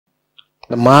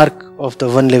The mark of the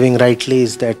one living rightly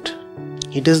is that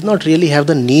he does not really have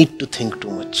the need to think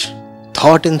too much.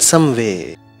 Thought in some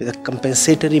way is a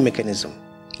compensatory mechanism.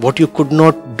 What you could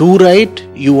not do right,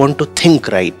 you want to think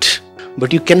right.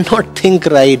 But you cannot think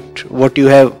right what you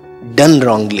have done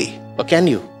wrongly. Or can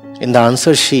you? In the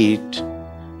answer sheet,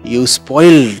 you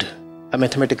spoiled a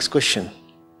mathematics question.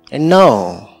 And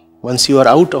now, once you are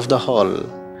out of the hall,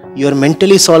 you are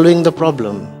mentally solving the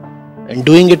problem and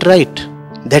doing it right.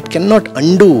 That cannot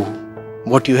undo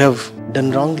what you have done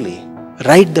wrongly.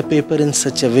 Write the paper in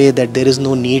such a way that there is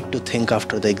no need to think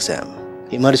after the exam.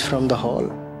 Emerge from the hall,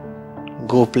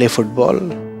 go play football,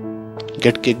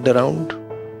 get kicked around,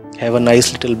 have a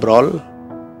nice little brawl,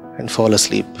 and fall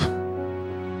asleep.